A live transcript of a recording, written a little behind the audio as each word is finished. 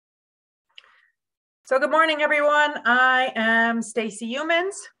So good morning, everyone. I am Stacy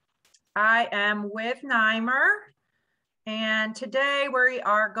Humans. I am with NYMER, and today we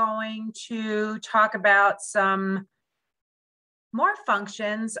are going to talk about some more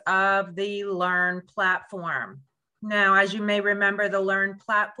functions of the Learn platform. Now, as you may remember, the Learn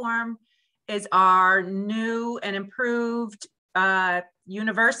platform is our new and improved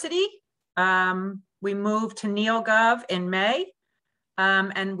university. We moved to NeoGov in May.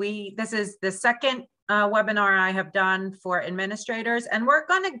 And this is the second webinar I have done for administrators, and we're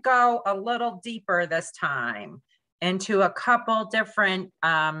going to go a little deeper this time into a couple different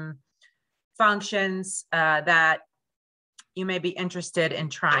functions that you may be interested in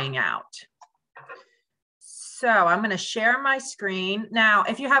trying out. So I'm going to share my screen. Now,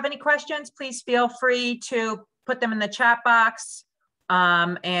 if you have any questions, please feel free to put them in the chat box.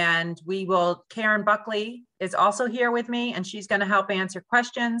 And Karen Buckley is also here with me, and she's going to help answer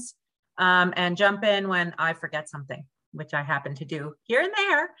questions and jump in when I forget something, which I happen to do here and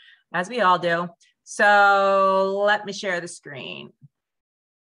there, as we all do. So let me share the screen.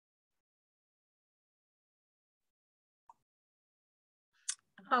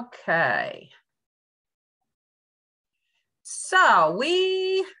 Okay. So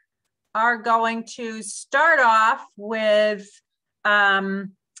we are going to start off with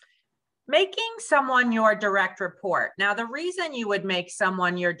making someone your direct report. Now, the reason you would make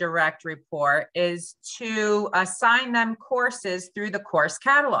someone your direct report is to assign them courses through the course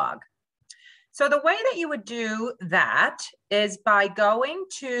catalog. So the way that you would do that is by going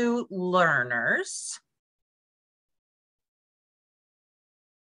to Learners,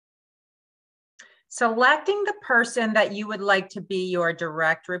 selecting the person that you would like to be your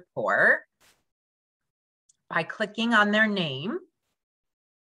direct report by clicking on their name.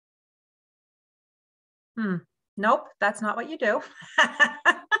 Nope, that's not what you do.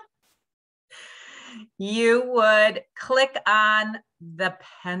 You would click on the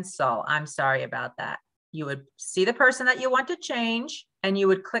pencil. I'm sorry about that. You would see the person that you want to change, and you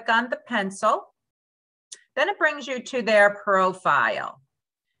would click on the pencil. Then it brings you to their profile.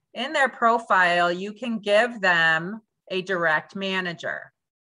 In their profile, you can give them a direct manager.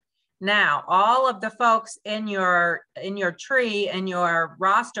 Now, all of the folks in your tree and your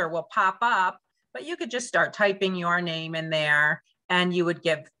roster will pop up, but you could just start typing your name in there, and you would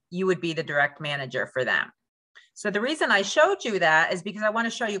be the direct manager for them. So the reason I showed you that is because I want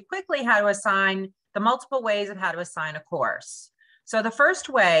to show you quickly how to assign the multiple ways of how to assign a course. So the first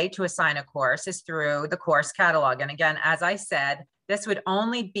way to assign a course is through the course catalog. And again, as I said, this would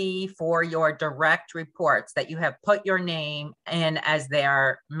only be for your direct reports that you have put your name in as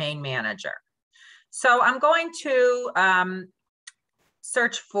their main manager. So I'm going to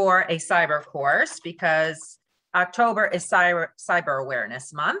search for a cyber course because October is Cyber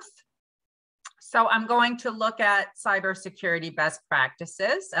Awareness Month. So I'm going to look at cybersecurity best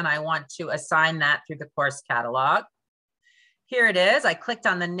practices, and I want to assign that through the course catalog. Here it is. I clicked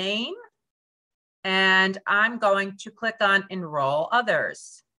on the name, and I'm going to click on Enroll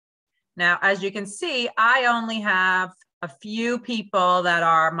Others. Now, as you can see, I only have a few people that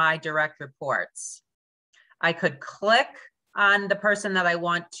are my direct reports. I could click on the person that I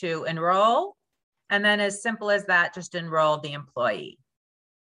want to enroll, and then as simple as that, just enroll the employee.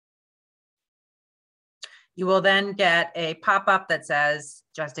 You will then get a pop-up that says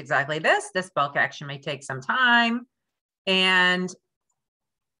just exactly this. This bulk action may take some time, and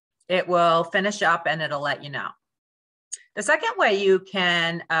it will finish up and it'll let you know. The second way you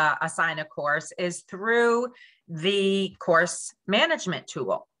can assign a course is through the course management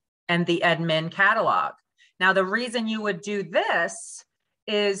tool and the admin catalog. Now, the reason you would do this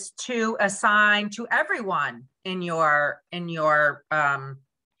is to assign to everyone in your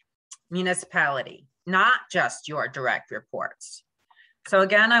municipality, not just your direct reports. So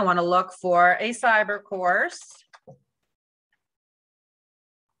again, I want to look for a cyber course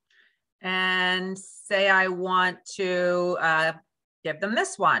and say I want to give them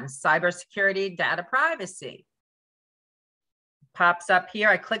this one, cybersecurity data privacy. Pops up here.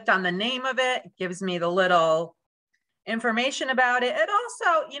 I clicked on the name of it. It gives me the little information about it. It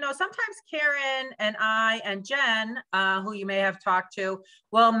also, sometimes Karen and I and Jen, who you may have talked to,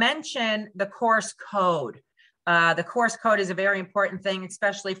 will mention the course code. The course code is a very important thing,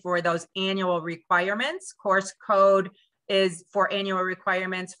 especially for those annual requirements. Course code is for annual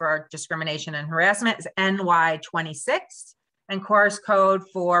requirements for discrimination and harassment is NY26, and course code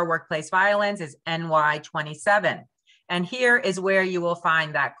for workplace violence is NY27. And here is where you will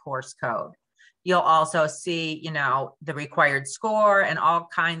find that course code. You'll also see, the required score and all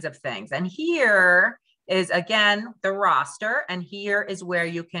kinds of things. And here is again, the roster. And here is where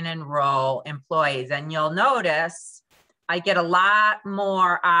you can enroll employees. And you'll notice I get a lot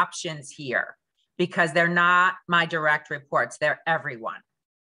more options here because they're not my direct reports, they're everyone.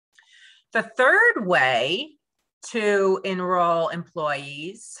 The third way to enroll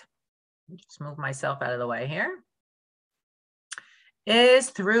employees, just move myself out of the way here, is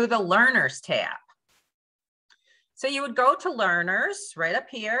through the Learners tab. So you would go to Learners right up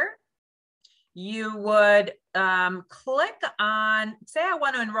here. You would click on, say I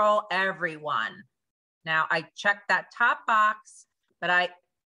want to enroll everyone. Now I checked that top box, but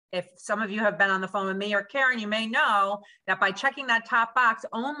if some of you have been on the phone with me or Karen, you may know that by checking that top box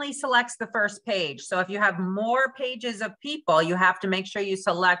only selects the first page. So if you have more pages of people, you have to make sure you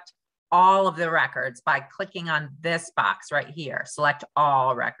select all of the records by clicking on this box right here, select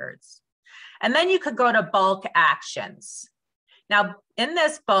all records. And then you could go to bulk actions. Now, in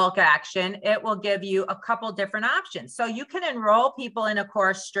this bulk action, it will give you a couple different options. So you can enroll people in a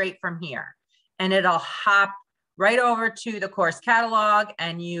course straight from here, and it'll hop right over to the course catalog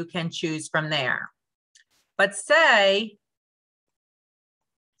and you can choose from there. But say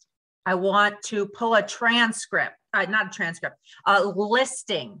I want to pull a transcript, not a transcript, a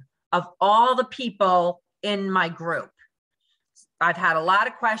listing of all the people in my group. I've had a lot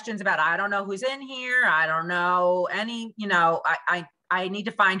of questions about, I don't know who's in here. I don't know any, I need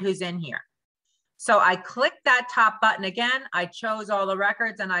to find who's in here. So I click that top button again. I chose all the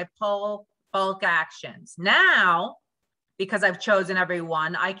records and I pull bulk actions. Now, because I've chosen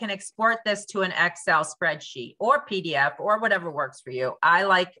everyone, I can export this to an Excel spreadsheet or PDF or whatever works for you. I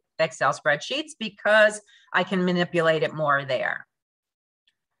like Excel spreadsheets because I can manipulate it more there.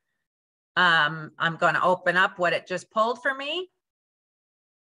 I'm going to open up what it just pulled for me.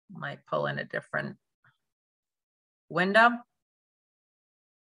 Might pull in a different window.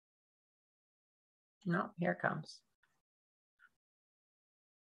 No, here it comes.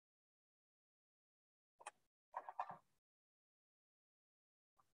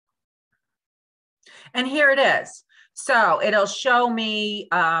 And here it is. So it'll show me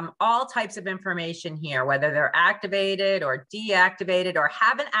all types of information here, whether they're activated or deactivated or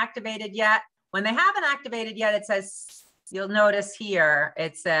haven't activated yet. When they haven't activated yet, it says, you'll notice here,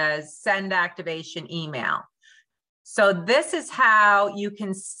 it says send activation email. So this is how you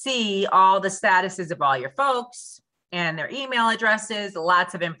can see all the statuses of all your folks and their email addresses,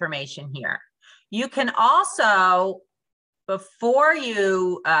 lots of information here. You can also, before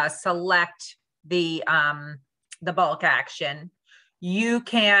you select the bulk action, you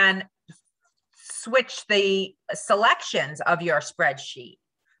can switch the selections of your spreadsheet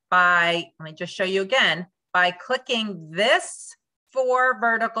by, let me just show you again, by clicking this 4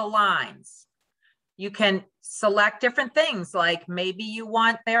 vertical lines. You can select different things, like maybe you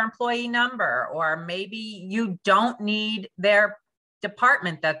want their employee number, or maybe you don't need their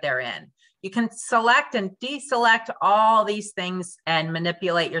department that they're in. You can select and deselect all these things and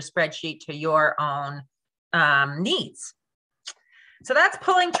manipulate your spreadsheet to your own needs. So that's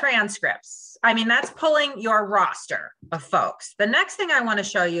pulling transcripts. That's pulling your roster of folks. The next thing I want to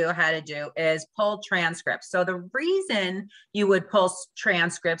show you how to do is pull transcripts. So the reason you would pull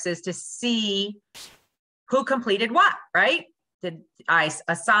transcripts is to see who completed what, right? Did I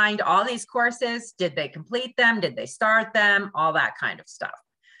assigned all these courses? Did they complete them? Did they start them? All that kind of stuff.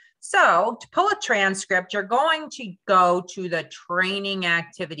 So to pull a transcript, you're going to go to the training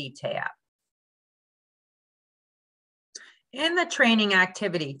activity tab. In the training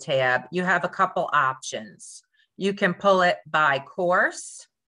activity tab, you have a couple options. You can pull it by course,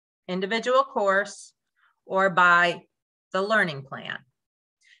 individual course, or by the learning plan.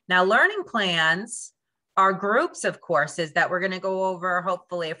 Now, learning plans are groups of courses that we're going to go over,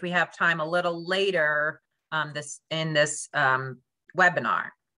 hopefully, if we have time, a little later in this webinar.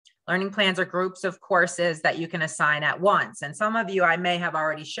 Learning plans are groups of courses that you can assign at once. And some of you, I may have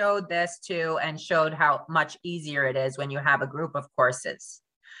already showed this to and showed how much easier it is when you have a group of courses.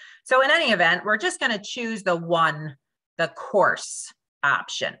 So in any event, we're just going to choose the course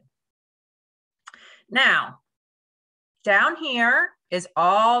option. Now, down here is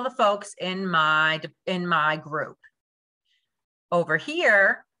all the folks in my group. Over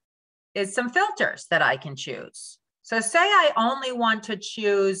here is some filters that I can choose. So say I only want to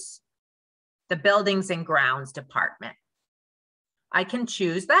choose the buildings and grounds department. I can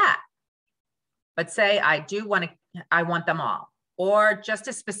choose that. But say I want them all, or just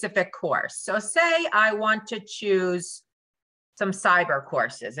a specific course. So say I want to choose some cyber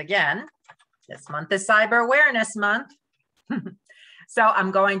courses. Again, this month is Cyber Awareness Month. So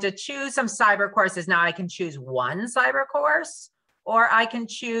I'm going to choose some cyber courses. Now I can choose one cyber course, or I can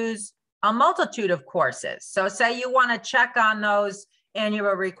choose a multitude of courses. So say you want to check on those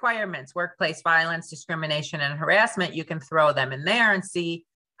annual requirements, workplace violence, discrimination, and harassment, you can throw them in there and see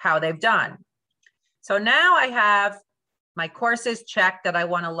how they've done. So now I have my courses checked that I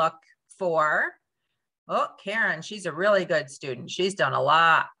want to look for. Oh, Karen, she's a really good student. She's done a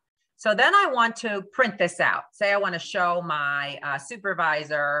lot. So then I want to print this out. Say I want to show my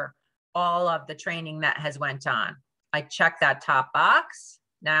supervisor all of the training that has went on. I check that top box.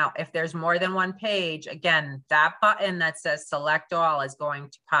 Now, if there's more than one page, again, that button that says select all is going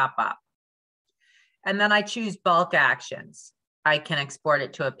to pop up. And then I choose bulk actions. I can export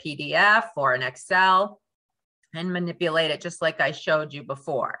it to a PDF or an Excel and manipulate it just like I showed you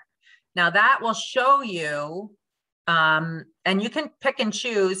before. Now that will show you, and you can pick and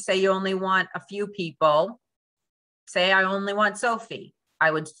choose, say you only want a few people. Say I only want Sophie. I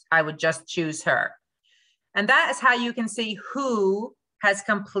would just choose her. And that is how you can see who has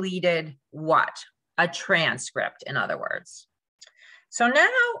completed what, a transcript, in other words. So now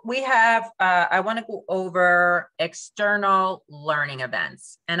we have, I want to go over external learning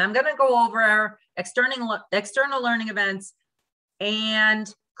events. And I'm going to go over external learning events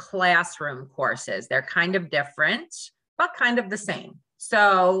and classroom courses. They're kind of different, but kind of the same.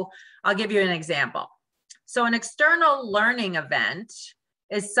 So I'll give you an example. So an external learning event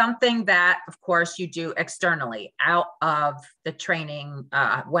is something that, of course, you do externally out of the training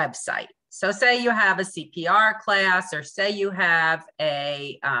website. So say you have a CPR class, or say you have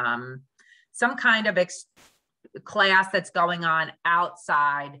a some kind of class that's going on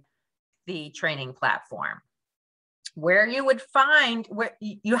outside the training platform. Where you would find, where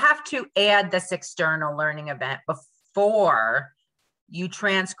you have to add this external learning event before you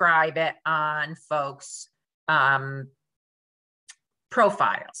transcribe it on folks'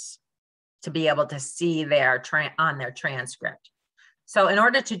 profiles to be able to see their on their transcript. So in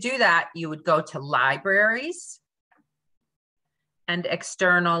order to do that, you would go to libraries and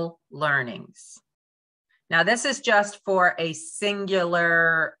external learnings. Now this is just for a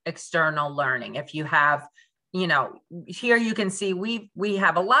singular external learning. If you have, you know, here you can see we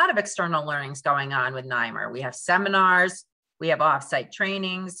have a lot of external learnings going on with NYMER. We have seminars, we have offsite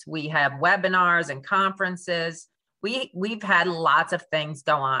trainings, we have webinars and conferences. We've had lots of things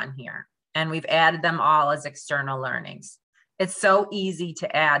go on here, and we've added them all as external learnings. It's so easy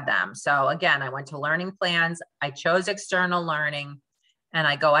to add them. So again, I went to learning plans, I chose external learning, and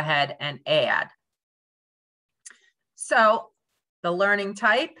I go ahead and add. So the learning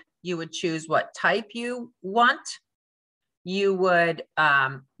type, you would choose what type you want. You would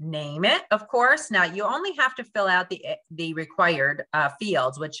name it, of course. Now you only have to fill out the required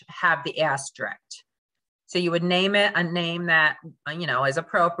fields, which have the asterisk. So you would name it a name that, you know, is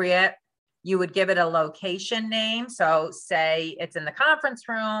appropriate. You would give it a location name. So say it's in the conference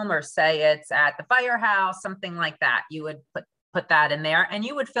room, or say it's at the firehouse, something like that. You would put that in there, and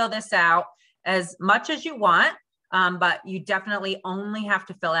you would fill this out as much as you want, but you definitely only have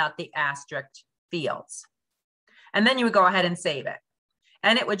to fill out the asterisk fields. And then you would go ahead and save it.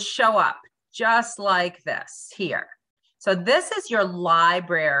 And it would show up just like this here. So this is your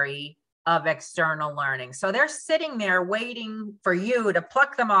library of external learning. So they're sitting there waiting for you to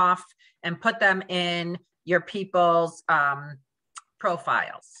pluck them off and put them in your people's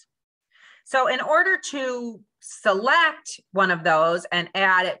profiles. So in order to select one of those and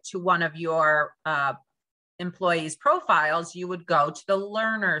add it to one of your employees' profiles, you would go to the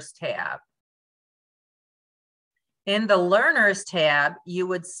Learners tab. In the Learners tab, you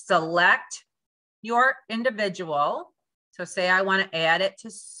would select your individual. So say I want to add it to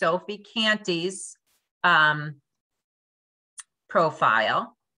Sophie Canty's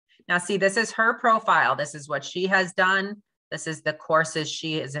profile. Now see, this is her profile. This is what she has done. This is the courses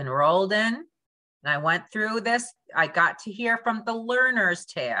she is enrolled in. And I went through this. I got to here from the Learners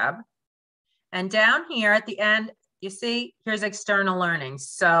tab. And down here at the end, you see, here's external learning.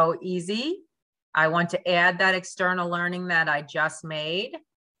 So easy. I want to add that external learning that I just made,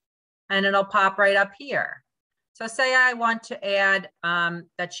 and it'll pop right up here. So say I want to add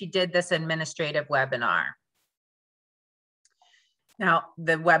that she did this administrative webinar. Now,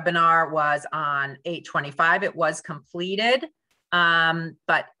 the webinar was on 8/25. It was completed,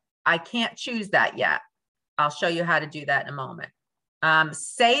 but I can't choose that yet. I'll show you how to do that in a moment.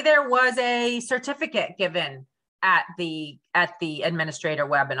 Say there was a certificate given at the administrator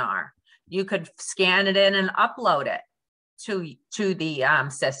webinar. You could scan it in and upload it to the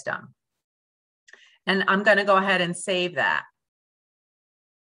system. And I'm going to go ahead and save that.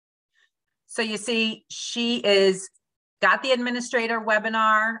 So you see, she is got the administrative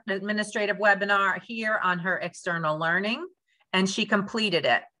webinar here on her external learning, and she completed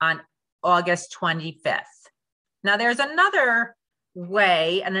it on August 25th. Now there's another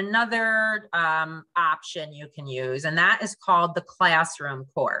way and another option you can use, and that is called the classroom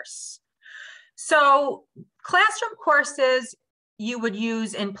course. So classroom courses you would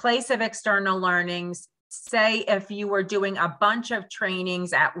use in place of external learnings, say if you were doing a bunch of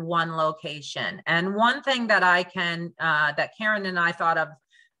trainings at one location. And one thing that that Karen and I thought of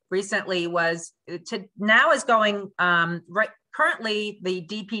recently was now is going, currently the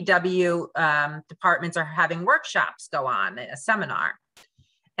DPW departments are having workshops go on, a seminar,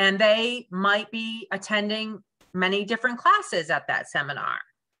 and they might be attending many different classes at that seminar.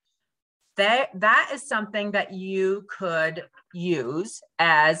 That is something that you could use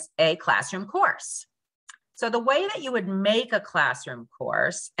as a classroom course. So the way that you would make a classroom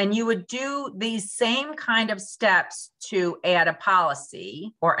course, and you would do these same kind of steps to add a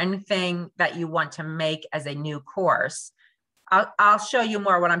policy or anything that you want to make as a new course. I'll show you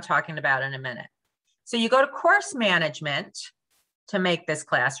more what I'm talking about in a minute. So you go to course management to make this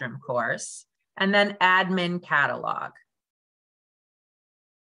classroom course, and then admin catalog.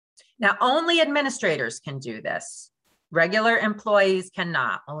 Now, only administrators can do this. Regular employees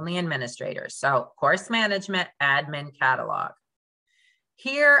cannot, only administrators. So course management, admin catalog.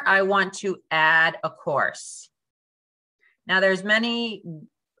 Here, I want to add a course. Now, there's many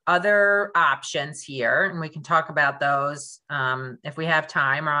other options here, and we can talk about those if we have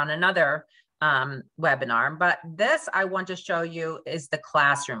time or on another webinar. But this I want to show you is the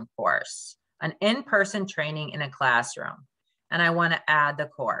classroom course, an in-person training in a classroom. And I want to add the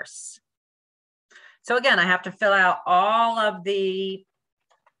course. So again, I have to fill out all of the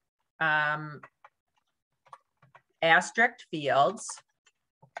asterisk fields.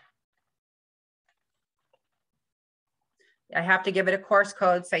 I have to give it a course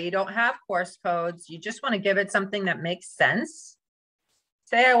code. Say you don't have course codes. You just want to give it something that makes sense.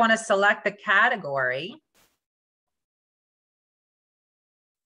 Say I want to select the category.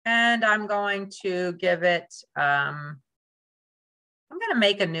 And I'm going to give it, I'm going to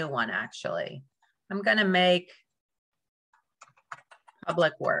make a new one actually. I'm going to make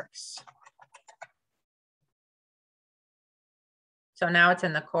Public Works. So now it's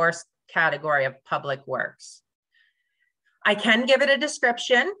in the course category of Public Works. I can give it a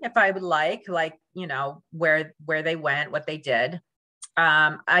description if I would like, you know, where they went, what they did.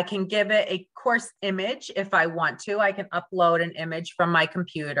 I can give it a course image if I want to. I can upload an image from my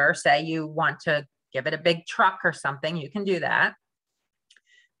computer. Say you want to give it a big truck or something, you can do that.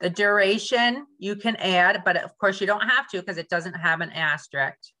 The duration you can add, but of course you don't have to because it doesn't have an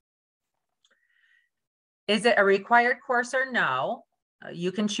asterisk. Is it a required course or no?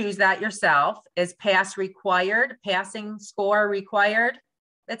 You can choose that yourself. Is pass required, passing score required?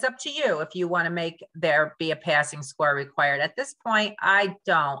 It's up to you if you want to make there be a passing score required. At this point, I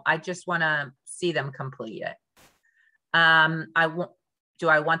don't. I just want to see them complete it. Do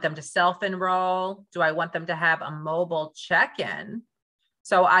I want them to self-enroll? Do I want them to have a mobile check-in?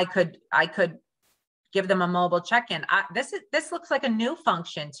 So I could give them a mobile check-in. This looks like a new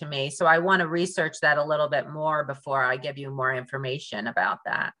function to me, so I want to research that a little bit more before I give you more information about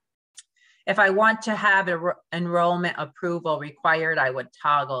that. If I want to have enrollment approval required, I would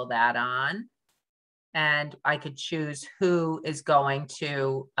toggle that on, and I could choose who is going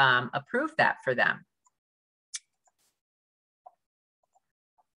to approve that for them.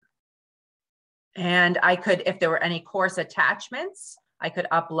 And I could, if there were any course attachments, I could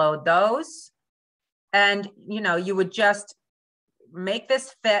upload those. And, you know, you would just make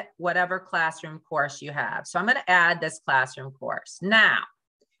this fit whatever classroom course you have. So I'm going to add this classroom course. Now,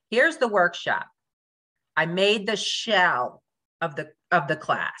 here's the workshop. I made the shell of the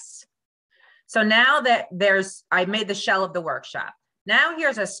class. So now that I made the shell of the workshop. Now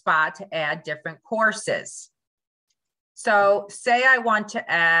here's a spot to add different courses. So say I want to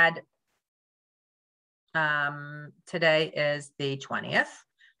add, today is the 20th.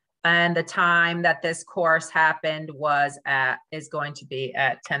 And the time that this course happened is going to be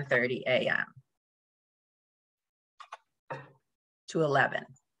at 10:30 a.m. to 11.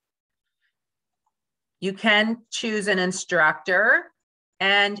 You can choose an instructor,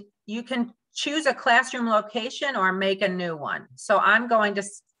 and you can choose a classroom location or make a new one. So I'm going to,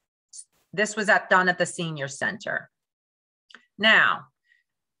 this was done at the Senior Center. Now,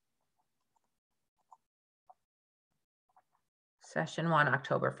 Session 1,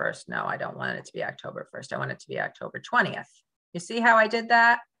 October 1st. No, I don't want it to be October 1st. I want it to be October 20th. You see how I did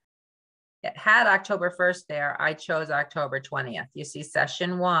that? It had October 1st there. I chose October 20th. You see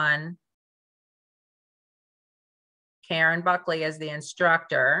Session 1. Karen Buckley is the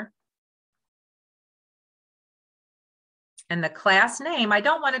instructor. And the class name, I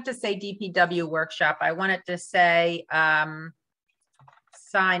don't want it to say DPW workshop. I want it to say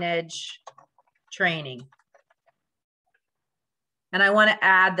signage training. And I want to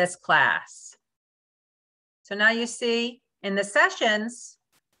add this class. So now you see in the sessions,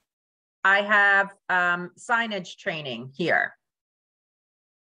 I have signage training here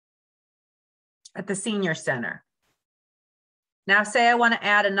at the Senior Center. Now say I want to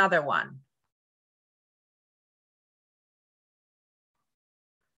add another one.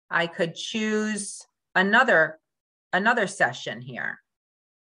 I could choose another session here.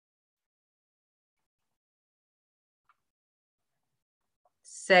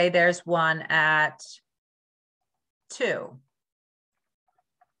 Say there's one at 2.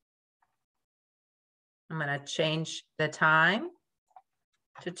 I'm going to change the time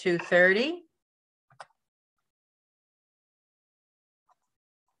to 2:30.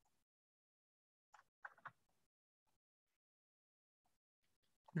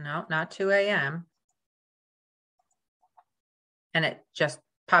 No, not 2 a.m. And it just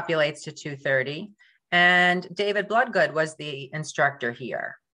populates to 2:30. And David Bloodgood was the instructor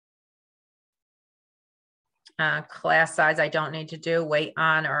here. Class size, I don't need to do, weight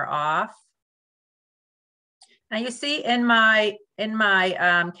on or off. Now you see in my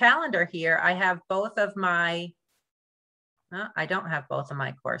calendar here, I have both of my, I don't have both of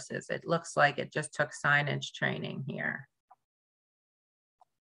my courses. It looks like it just took signage training here.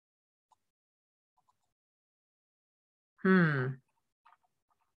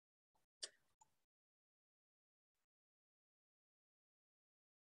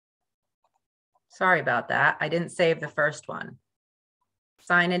 Sorry about that. I didn't save the first one.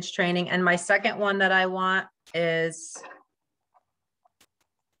 Signage training. And my second one that I want is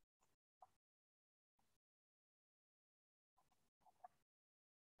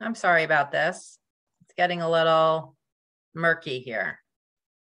I'm sorry about this. It's getting a little murky here.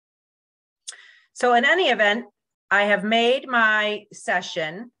 So in any event, I have made my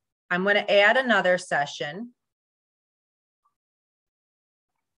session. I'm going to add another session.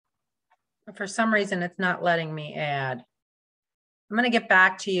 For some reason, it's not letting me add. I'm going to get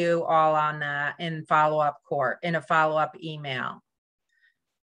back to you all on that in a follow-up email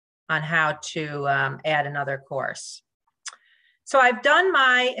on how to add another course. So I've done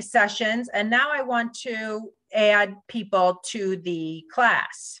my sessions and now I want to add people to the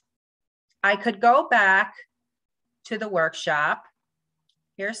class. I could go back to the workshop.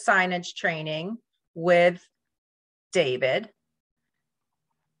 Here's signage training with David.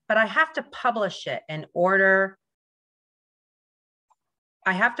 But I have to publish it in order.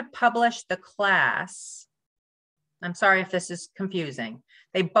 I have to publish the class. I'm sorry if this is confusing.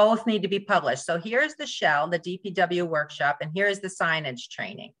 They both need to be published. So here's the shell, the DPW workshop, and here's the signage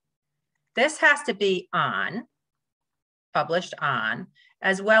training. This has to be on, published on,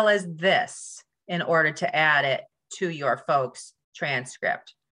 as well as this in order to add it to your folks'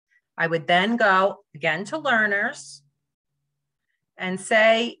 transcript. I would then go again to learners and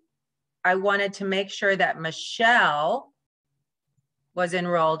say, I wanted to make sure that Michelle was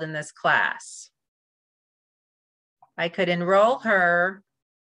enrolled in this class. I could enroll her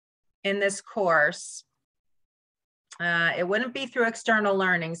in this course. It wouldn't be through external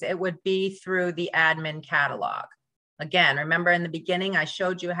learnings. It would be through the admin catalog. Again, remember in the beginning, I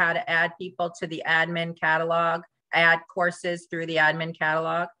showed you how to add people to the admin catalog, add courses through the admin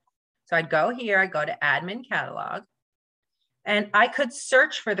catalog. So I'd go here, I go to admin catalog, and I could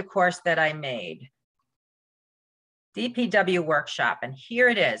search for the course that I made, DPW workshop, and here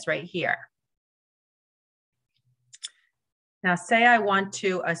it is right here. Now say I want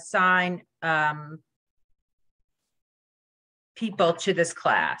to assign people to this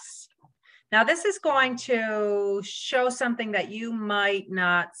class. Now this is going to show something that you might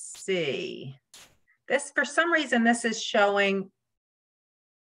not see. This, for some reason, this is showing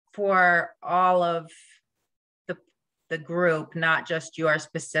for all of the group, not just your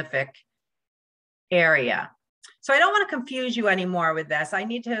specific area. So I don't want to confuse you anymore with this. I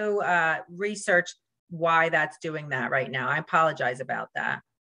need to research why that's doing that right now. I apologize about that.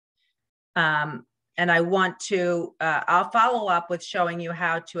 And I want to, I'll follow up with showing you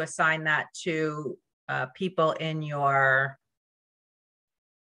how to assign that to people in your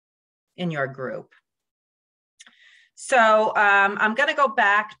group. So I'm going to go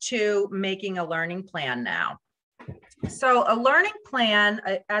back to making a learning plan now. So a learning plan,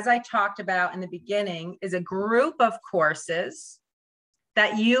 as I talked about in the beginning, is a group of courses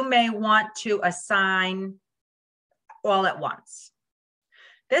that you may want to assign all at once.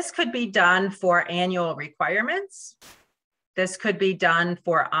 This could be done for annual requirements. This could be done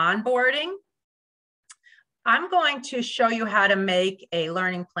for onboarding. I'm going to show you how to make a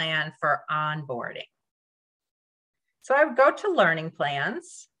learning plan for onboarding. So I would go to learning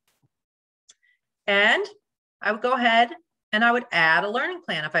plans and I would go ahead and I would add a learning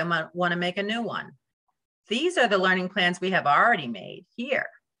plan if I want to make a new one. These are the learning plans we have already made here,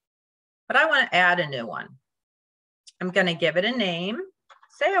 but I want to add a new one. I'm going to give it a name.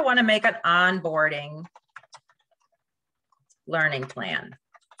 Say I want to make an onboarding learning plan.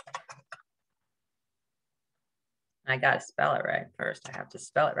 I got to spell it right first. I have to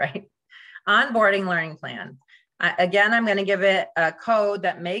spell it right. Onboarding learning plan. Again, I'm going to give it a code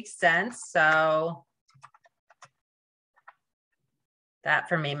that makes sense. So that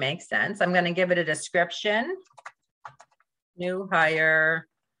for me makes sense. I'm going to give it a description. New hire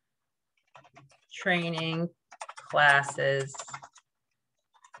training classes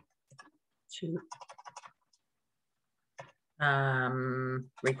to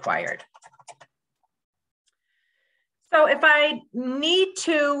required. So if I need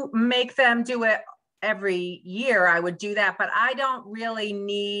to make them do it every year, I would do that, but I don't really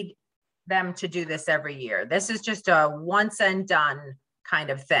need them to do this every year. This is just a once and done kind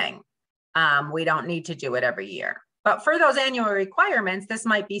of thing. We don't need to do it every year. But for those annual requirements, this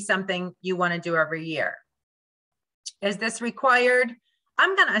might be something you want to do every year. Is this required?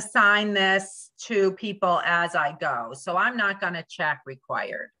 I'm going to assign this to people as I go. So I'm not going to check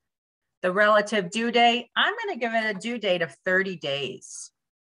required. The relative due date, I'm going to give it a due date of 30 days.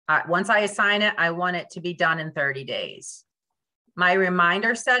 Once I assign it, I want it to be done in 30 days. My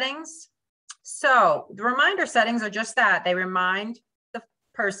reminder settings. So the reminder settings are just that. They remind the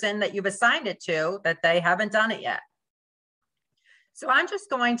person that you've assigned it to that they haven't done it yet. So I'm just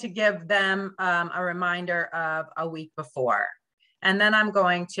going to give them a reminder of a week before. And then I'm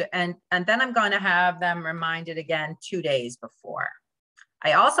going to, and then I'm going to have them reminded again 2 days before.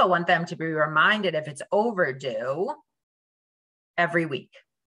 I also want them to be reminded if it's overdue every week.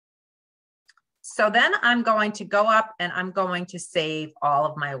 So then I'm going to go up and I'm going to save all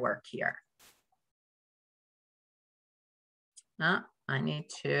of my work here. I need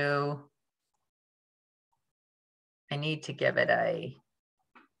to give it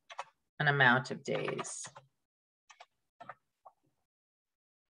an amount of days.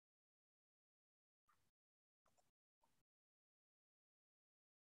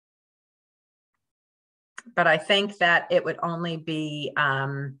 But I think that it would only be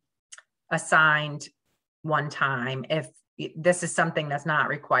assigned one time if this is something that's not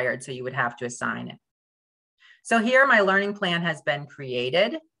required, so you would have to assign it. So here my learning plan has been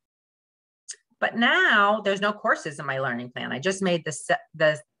created, but now there's no courses in my learning plan. I just made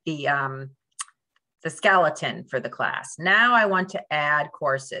the skeleton for the class. Now I want to add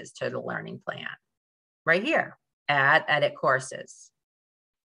courses to the learning plan. Right here, add, edit courses.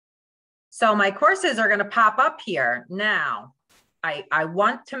 So my courses are going to pop up here. Now, I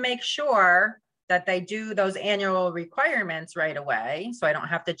want to make sure that they do those annual requirements right away, so I don't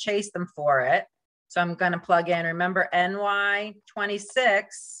have to chase them for it. So I'm going to plug in, remember NY26.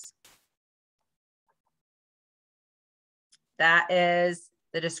 That is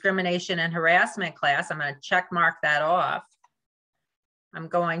the discrimination and harassment class. I'm going to check mark that off. I'm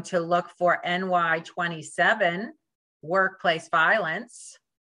going to look for NY27, workplace violence.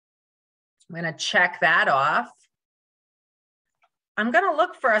 I'm going to check that off. I'm going to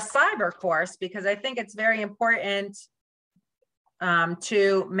look for a cyber course because I think it's very important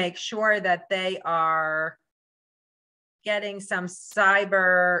to make sure that they are getting some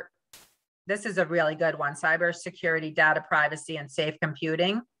cyber. This is a really good one, cybersecurity, data privacy, and safe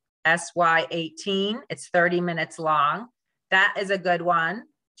computing, SY18. It's 30 minutes long. That is a good one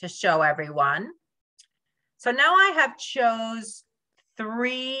to show everyone. So now I have chose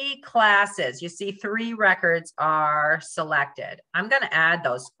 3 classes. You see 3 records are selected. I'm going to add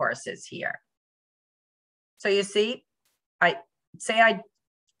those courses here. So you see, I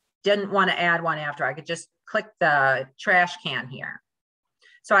didn't want to add one after. I could just click the trash can here.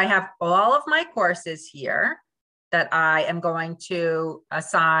 So I have all of my courses here that I am going to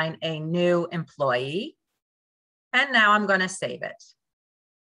assign a new employee. And now I'm going to save it.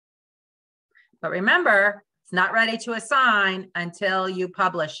 But remember, it's not ready to assign until you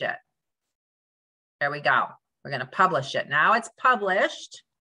publish it. There we go. We're going to publish it. Now it's published.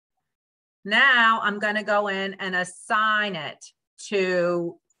 Now I'm going to go in and assign it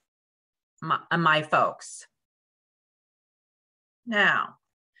to my folks. Now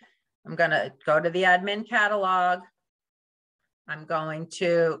I'm going to go to the admin catalog. I'm going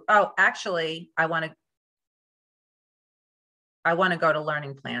to, oh, actually, I want to go to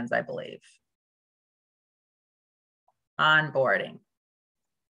learning plans, I believe. Onboarding.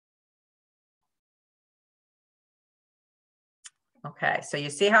 Okay, so you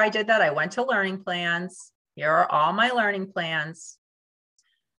see how I did that? I went to learning plans. Here are all my learning plans.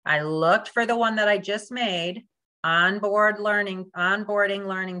 I looked for the one that I just made, onboarding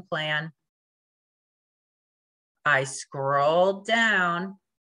learning plan. I scrolled down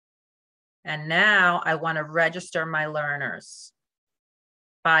and now I want to register my learners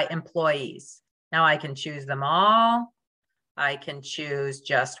by employees. Now I can choose them all. I can choose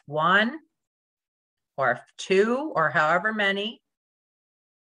just one or two or however many.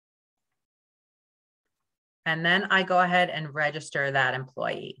 And then I go ahead and register that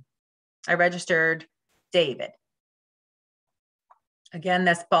employee. I registered David. Again,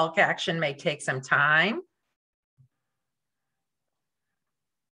 this bulk action may take some time.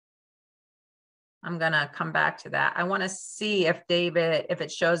 I'm gonna come back to that. I wanna see if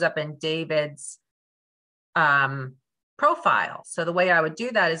it shows up in David's profile. So the way I would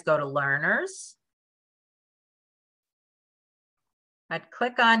do that is go to learners. I'd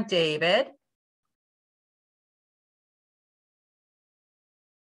click on David.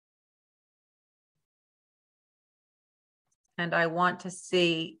 And I want to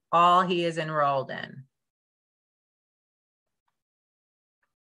see all he is enrolled in.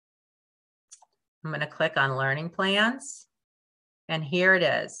 I'm going to click on learning plans. And here it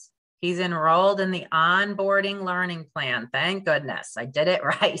is. He's enrolled in the onboarding learning plan. Thank goodness I did it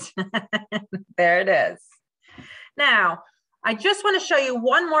right. There it is. Now, I just want to show you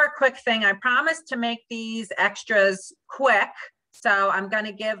one more quick thing. I promised to make these extras quick. So I'm going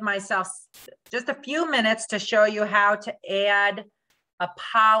to give myself just a few minutes to show you how to add a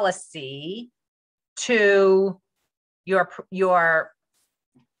policy to your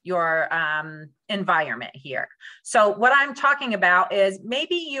environment here. So what I'm talking about is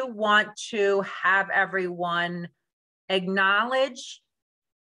maybe you want to have everyone acknowledge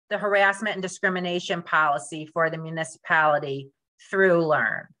the harassment and discrimination policy for the municipality through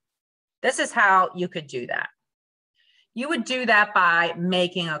Learn. This is how you could do that. You would do that by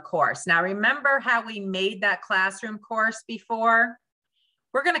making a course. Now, remember how we made that classroom course before?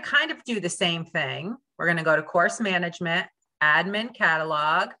 We're going to kind of do the same thing. We're going to go to course management, admin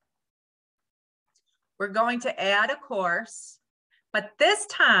catalog. We're going to add a course, but this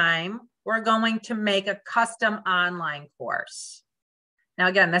time we're going to make a custom online course. Now,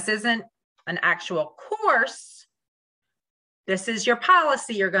 again, this isn't an actual course. This is your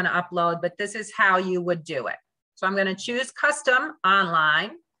policy you're going to upload, but this is how you would do it. So I'm going to choose custom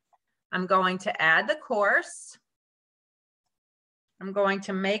online. I'm going to add the course. I'm going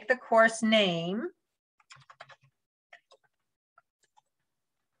to make the course name.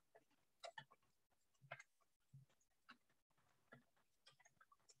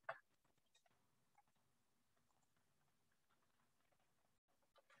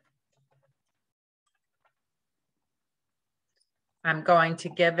 I'm going to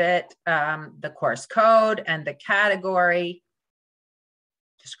give it the course code and the category,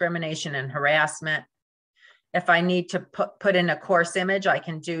 discrimination and harassment. If I need to put in a course image, I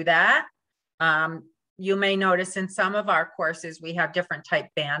can do that. You may notice in some of our courses, we have different type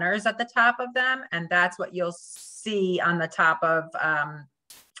banners at the top of them, and that's what you'll see on the top of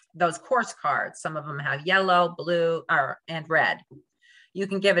those course cards. Some of them have yellow, blue, and red. You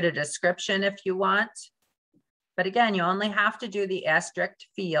can give it a description if you want. But again, you only have to do the asterisk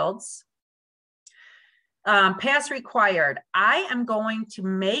fields. Pass required. I am going to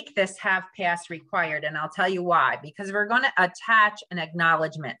make this have pass required, and I'll tell you why. Because we're going to attach an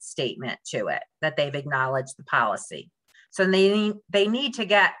acknowledgement statement to it that they've acknowledged the policy. So they need to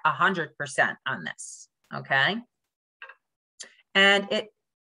get 100% on this, okay? And it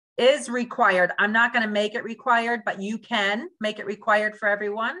is required. I'm not going to make it required, but you can make it required for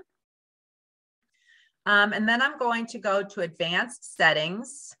everyone. And then I'm going to go to advanced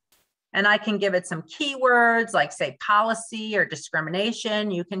settings, and I can give it some keywords like say policy or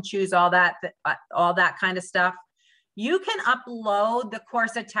discrimination. You can choose all that kind of stuff. You can upload the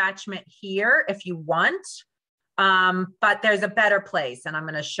course attachment here if you want, but there's a better place, and I'm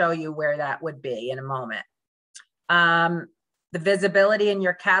going to show you where that would be in a moment. The visibility in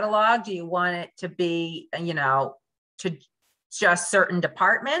your catalog, do you want it to be, to just certain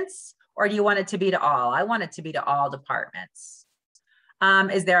departments? Or do you want it to be to all? I want it to be to all departments.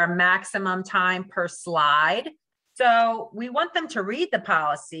 Is there a maximum time per slide? So we want them to read the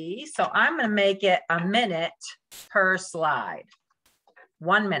policy. So I'm going to make it a minute per slide.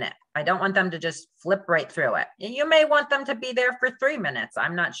 1 minute. I don't want them to just flip right through it. You may want them to be there for 3 minutes.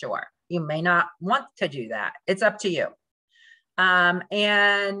 I'm not sure. You may not want to do that. It's up to you.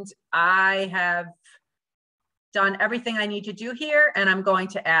 And I have done everything I need to do here, and I'm going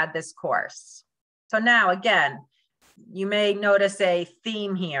to add this course. So now again, You may notice a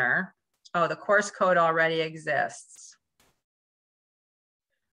theme here. Oh, the course code already exists.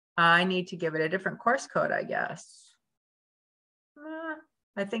 I need to give it a different course code, I guess.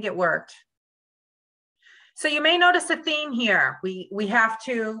 I think it worked. So you may notice a theme here. We have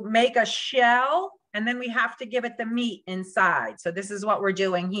to make a shell and then we have to give it the meat inside. So this is what we're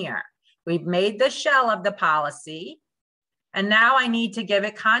doing here. We've made the shell of the policy and now I need to give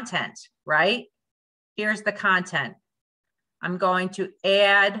it content, right? Here's the content. I'm going to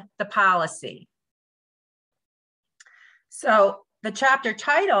add the policy. So the chapter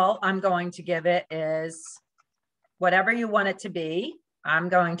title I'm going to give it is whatever you want it to be. I'm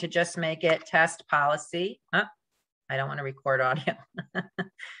going to just make it test policy. Oh, I don't want to record audio.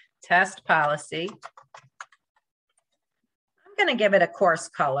 Test policy. I'm going to give it a course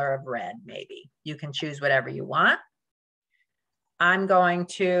color of red, maybe. You can choose whatever you want. I'm going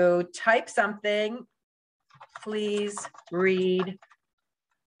to type something. Please read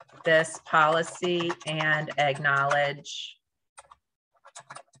this policy and acknowledge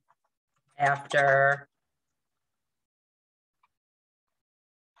afterward.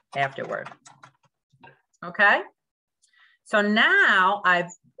 Okay. So now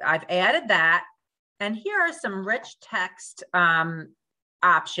I've added that, and here are some rich text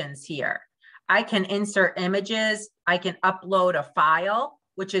options here. I can insert images. I can upload a file,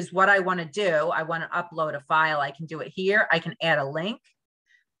 which is what I want to do. I want to upload a file. I can do it here. I can add a link,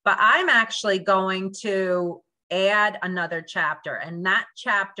 but I'm actually going to add another chapter, and that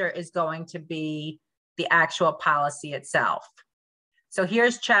chapter is going to be the actual policy itself. So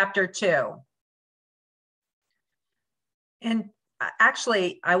here's chapter 2. And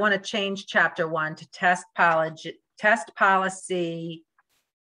actually, I want to change chapter 1 to test policy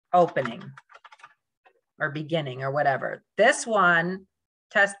opening or beginning or whatever. This one,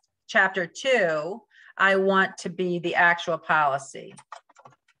 test chapter 2, I want to be the actual policy.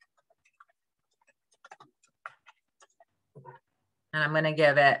 And I'm going to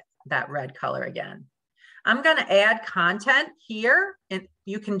give it that red color again. I'm going to add content here, and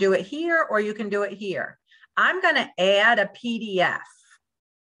you can do it here or you can do it here. I'm going to add a PDF,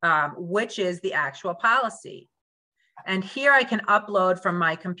 which is the actual policy. And here I can upload from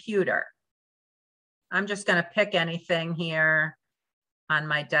my computer. I'm just going to pick anything here on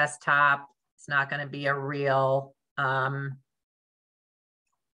my desktop. It's not going to be a real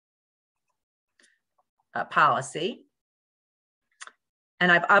policy.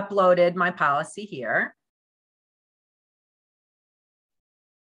 And I've uploaded my policy here.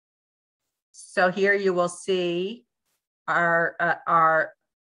 So here you will see our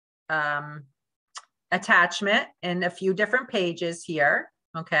attachment in a few different pages here.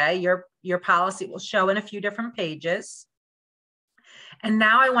 Okay, your policy will show in a few different pages. And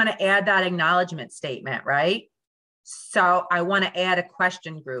now I want to add that acknowledgement statement, right? So I want to add a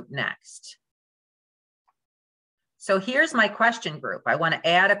question group next. So here's my question group. I want to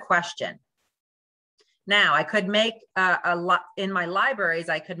add a question. Now I could make a lot in my libraries.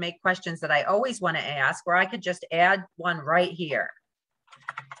 I could make questions that I always want to ask, or I could just add one right here.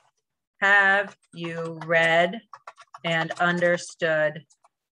 Have you read and understood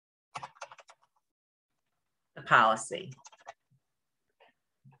the policy?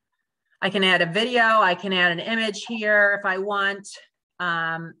 I can add a video. I can add an image here if I want.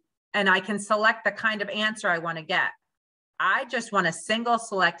 And I can select the kind of answer I want to get. I just want a single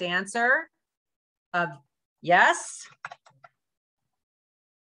select answer of yes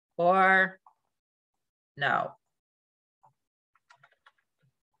or no.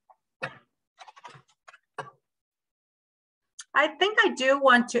 I think I do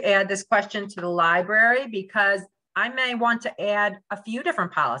want to add this question to the library because I may want to add a few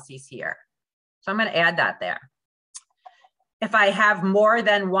different policies here. So I'm going to add that there. If I have more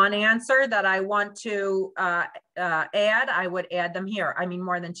than one answer that I want to add, I would add them here. I mean,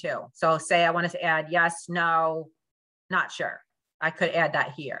 more than 2. So say I wanted to add yes, no, not sure. I could add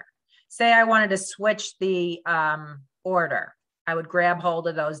that here. Say I wanted to switch the order. I would grab hold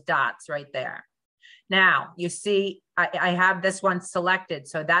of those dots right there. Now, you see, I have this one selected,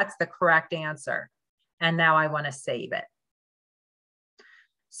 so that's the correct answer. And now I want to save it.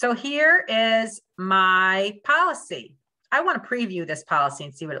 So here is my policy. I want to preview this policy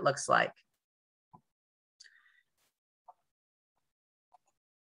and see what it looks like.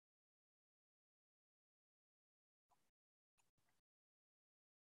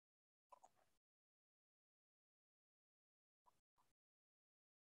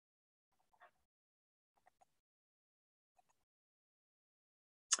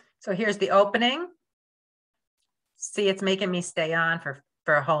 So here's the opening. See, it's making me stay on for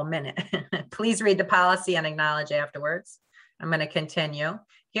for a whole minute. Please read the policy and acknowledge afterwards. I'm going to continue.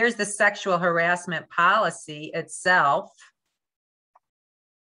 Here's the sexual harassment policy itself.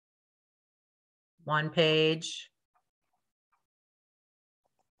 1 page,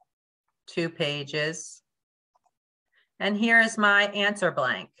 2 pages. And here is my answer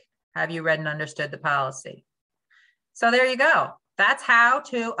blank. Have you read and understood the policy? So there you go. That's how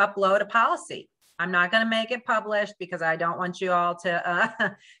to upload a policy. I'm not going to make it published because I don't want you all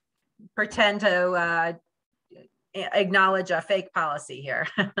to pretend to acknowledge a fake policy here.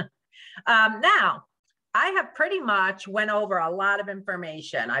 Now, I have pretty much went over a lot of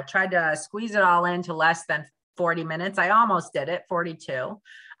information. I've tried to squeeze it all into less than 40 minutes. I almost did it, 42.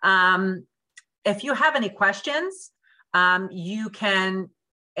 If you have any questions, you can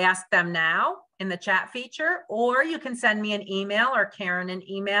ask them now in the chat feature, or you can send me an email or Karen an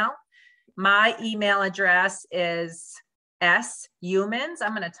email. My email address is shumans.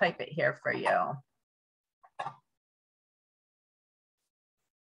 I'm going to type it here for you.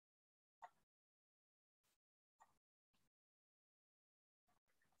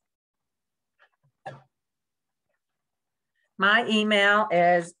 My email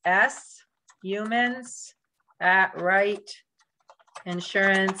is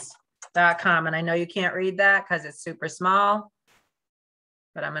shumans@wrightinsurance.com. And I know you can't read that because it's super small,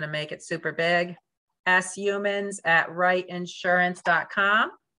 but I'm going to make it super big.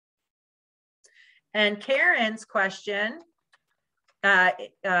 shumans@wrightinsurance.com. And Karen's question,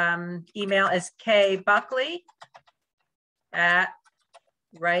 email is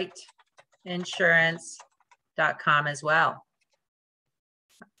kbuckley@wrightinsurance.com as well.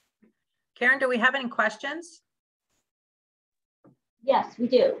 Karen, do we have any questions? Yes, we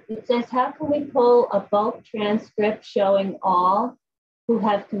do. It says, how can we pull a bulk transcript showing all who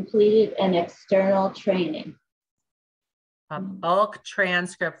have completed an external training? A bulk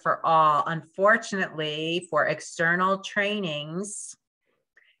transcript for all. Unfortunately, for external trainings,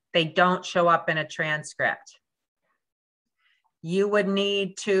 they don't show up in a transcript. You would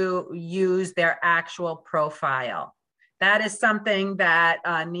need to use their actual profile. That is something that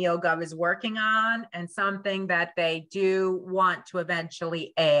NeoGov is working on and something that they do want to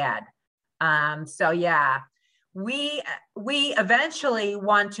eventually add. So yeah, we eventually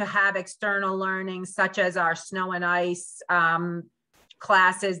want to have external learning such as our snow and ice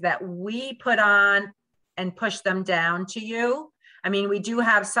classes that we put on and push them down to you. I mean, we do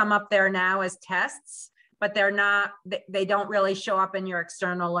have some up there now as tests, but they don't really show up in your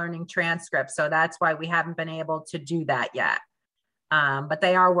external learning transcript. So that's why we haven't been able to do that yet. But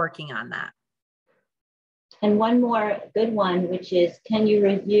they are working on that. And one more good one, which is, can you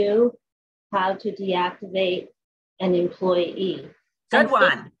review how to deactivate an employee? Good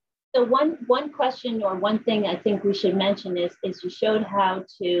one. So one question or one thing I think we should mention is you showed how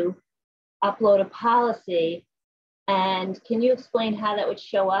to upload a policy. And can you explain how that would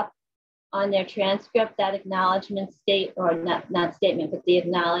show up on their transcript? That acknowledgement state, or not statement, but the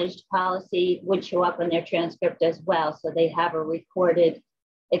acknowledged policy would show up on their transcript as well. So they have a recorded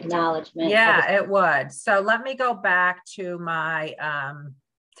acknowledgement. Yeah, it would. So let me go back to my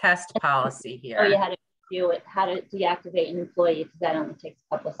test policy here. Oh, you had to view it, how to deactivate an employee, because that only takes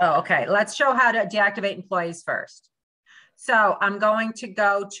a couple of seconds. Oh, okay. Let's show how to deactivate employees first. So I'm going to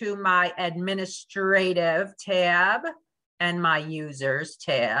go to my administrative tab and my users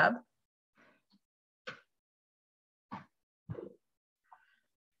tab.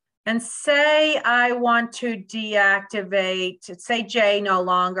 And say I want to deactivate, say Jay no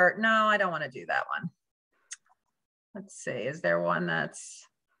longer. No, I don't want to do that one. Let's see, is there one that's,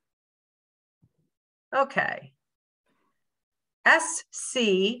 okay.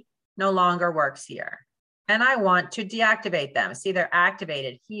 SC no longer works here. And I want to deactivate them. See, they're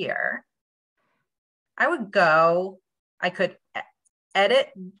activated here. I would go, I could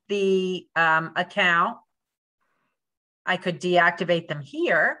edit the account. I could deactivate them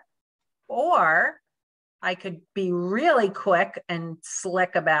here. Or I could be really quick and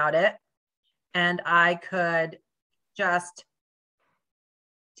slick about it, and I could just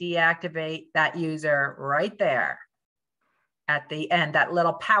deactivate that user right there at the end, that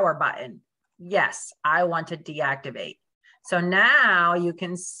little power button. Yes, I want to deactivate. So now you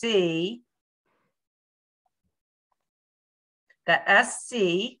can see that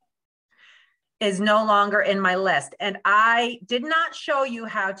SC is no longer in my list. And I did not show you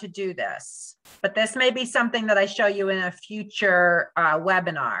how to do this, but this may be something that I show you in a future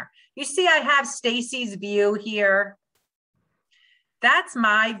webinar. You see, I have Stacy's view here. That's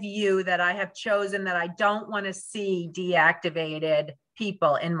my view that I have chosen that I don't want to see deactivated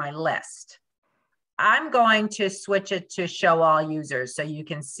people in my list. I'm going to switch it to show all users so you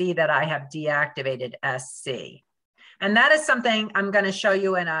can see that I have deactivated SC. And that is something I'm going to show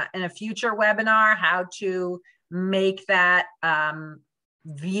you in a future webinar, how to make that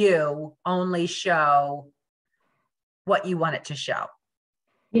view only show what you want it to show.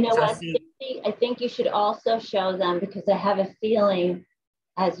 You know what, I think you should also show them, because I have a feeling,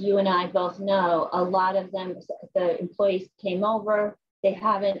 as you and I both know, a lot of them, the employees came over, they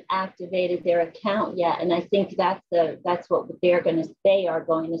haven't activated their account yet. And I think that's what they are going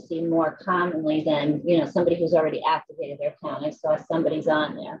to see more commonly than, you know, somebody who's already activated their account. I saw somebody's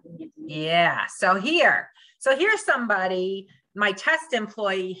on there. Yeah, so here's somebody, my test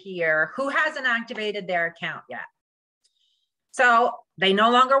employee here, who hasn't activated their account yet. So they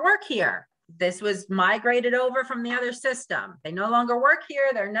no longer work here. This was migrated over from the other system. They no longer work here.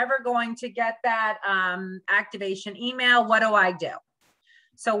 They're never going to get that activation email. What do?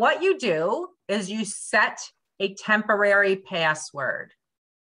 So what you do is you set a temporary password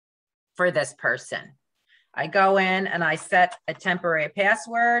for this person. I go in and I set a temporary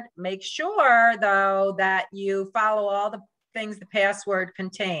password. Make sure, though, that you follow all the things the password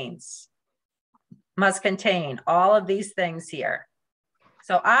contains. Must contain all of these things here.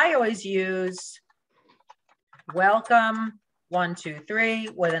 So I always use welcome 123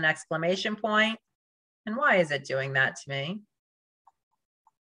 with an exclamation point. And why is it doing that to me?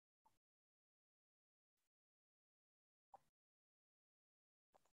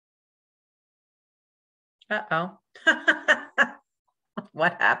 Uh-oh.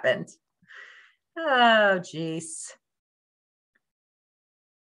 What happened? Oh, geez.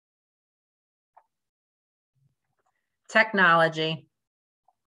 Technology.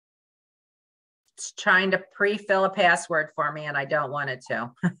 It's trying to pre-fill a password for me and I don't want it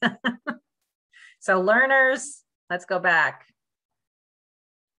to. So learners, let's go back.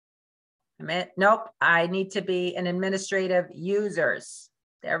 Nope, I need to be an administrative users.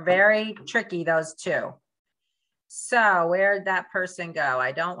 They're very tricky, those two. So where'd that person go?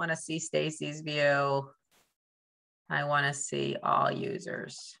 I don't want to see Stacy's view. I want to see all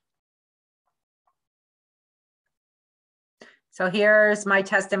users. So here's my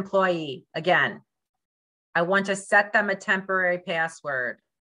test employee. Again, I want to set them a temporary password.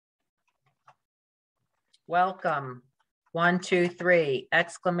 Welcome, 123,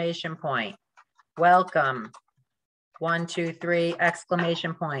 exclamation point. Welcome, 123,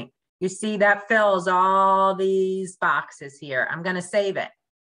 exclamation point. You see that fills all these boxes here. I'm going to save it.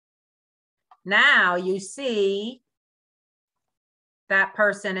 Now you see that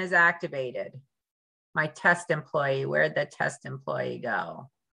person is activated. My test employee, where'd the test employee go?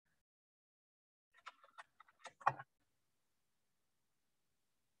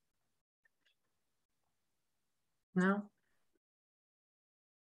 No.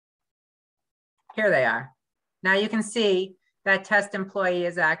 Here they are. Now you can see that test employee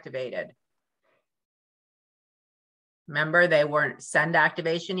is activated. Remember, they weren't send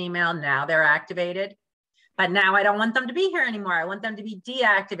activation email. Now they're activated. But now I don't want them to be here anymore. I want them to be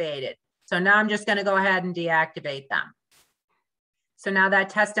deactivated. So now I'm just going to go ahead and deactivate them. So now that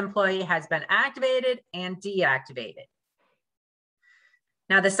test employee has been activated and deactivated.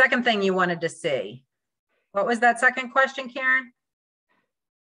 Now the second thing you wanted to see. What was that second question, Karen?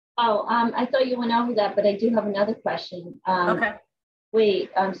 Oh, I thought you went over that, but I do have another question. Okay.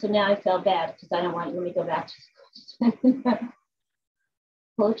 Wait, so now I feel bad because I don't want, let me go back to the question.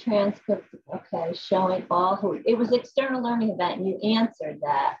 Full transcript, okay, showing all who, it was external learning event and you answered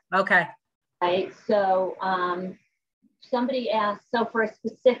that. Okay. Right, so somebody asked, so for a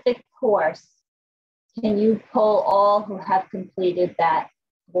specific course, can you pull all who have completed that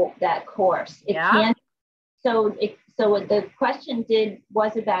course? It can't. So the question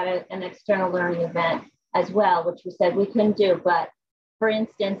was about an external learning event as well, which we said we couldn't do. But for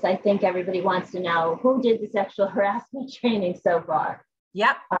instance, I think everybody wants to know who did the sexual harassment training so far.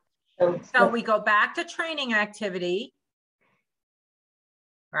 Yep. So we go back to training activity,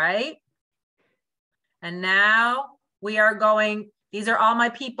 right? And now we are going, these are all my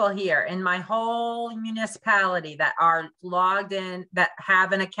people here in my whole municipality that are logged in, that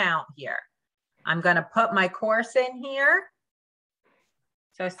have an account here. I'm going to put my course in here.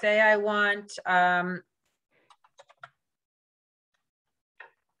 So say I want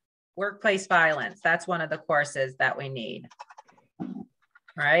workplace violence. That's one of the courses that we need,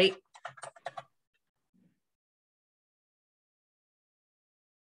 right?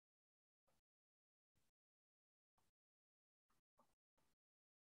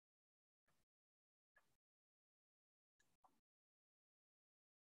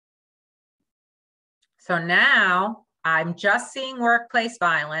 So now I'm just seeing workplace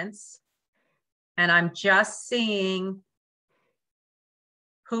violence. And I'm just seeing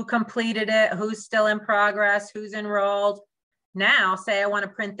who completed it, who's still in progress, who's enrolled. Now, say I want to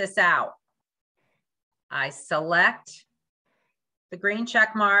print this out. I select the green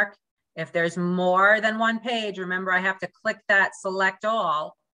check mark. If there's more than one page, remember I have to click that select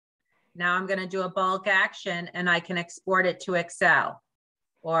all. Now I'm going to do a bulk action and I can export it to Excel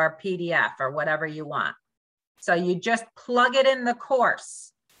or PDF or whatever you want. So you just plug it in the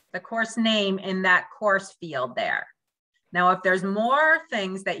course name in that course field there. Now, if there's more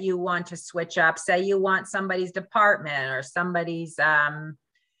things that you want to switch up, say you want somebody's department or somebody's,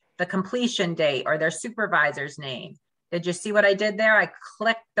 the completion date or their supervisor's name. Did you see what I did there? I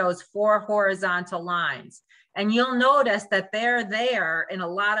clicked those 4 horizontal lines. And you'll notice that they're there in a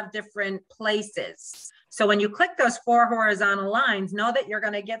lot of different places. So when you click those 4 horizontal lines, know that you're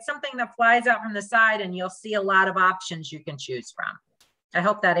going to get something that flies out from the side and you'll see a lot of options you can choose from. I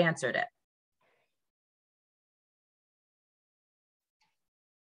hope that answered it.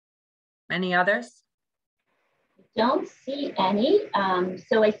 Any others? Don't see any.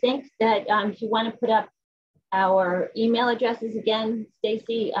 So I think that if you want to put up our email addresses again,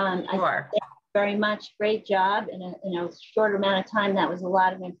 Stacy, Sure. I thank you very much. Great job. In a short amount of time, that was a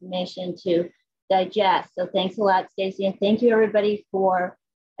lot of information to digest. So thanks a lot, Stacy. And thank you everybody for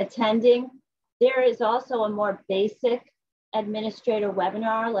attending. There is also a more basic administrator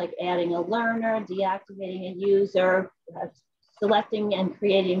webinar, like adding a learner, deactivating a user, selecting and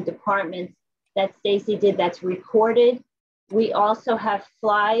creating departments that Stacy did that's recorded. We also have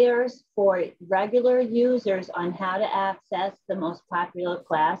flyers for regular users on how to access the most popular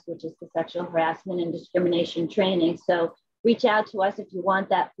class, which is the sexual harassment and discrimination training. So reach out to us if you want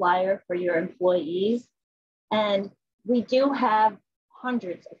that flyer for your employees. And we do have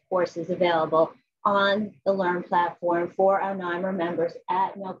hundreds of courses available on the Learn platform for our NYMER members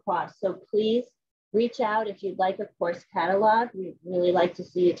at no cost. So please reach out if you'd like a course catalog. We'd really like to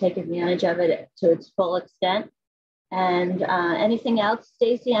see you take advantage of it to its full extent. And anything else,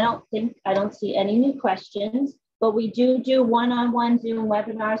 Stacy? I don't see any new questions, but we do one-on-one Zoom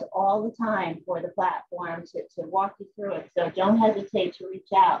webinars all the time for the platform to walk you through it. So don't hesitate to reach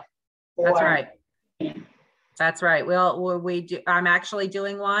out. That's right. That's right. I'm actually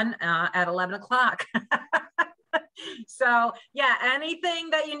doing one at 11 o'clock. So yeah,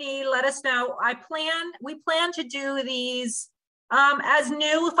 anything that you need, let us know. We plan to do these as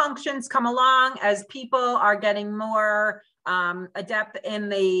new functions come along, as people are getting more adept in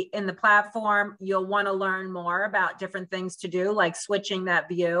the platform. You'll want to learn more about different things to do, like switching that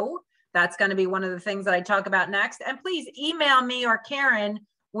view. That's going to be one of the things that I talk about next. And please email me or Karen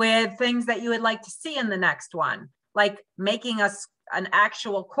with things that you would like to see in the next one, like making us an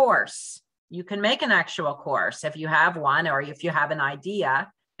actual course. You can make an actual course if you have one, or if you have an idea,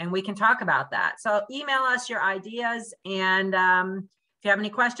 and we can talk about that. So email us your ideas, and if you have any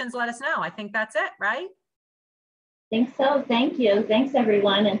questions, let us know. I think that's it, right? I think so. Thank you. Thanks,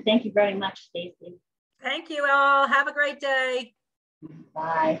 everyone. And thank you very much, Stacy. Thank you all. Have a great day.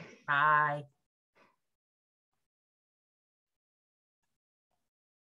 Bye. Bye.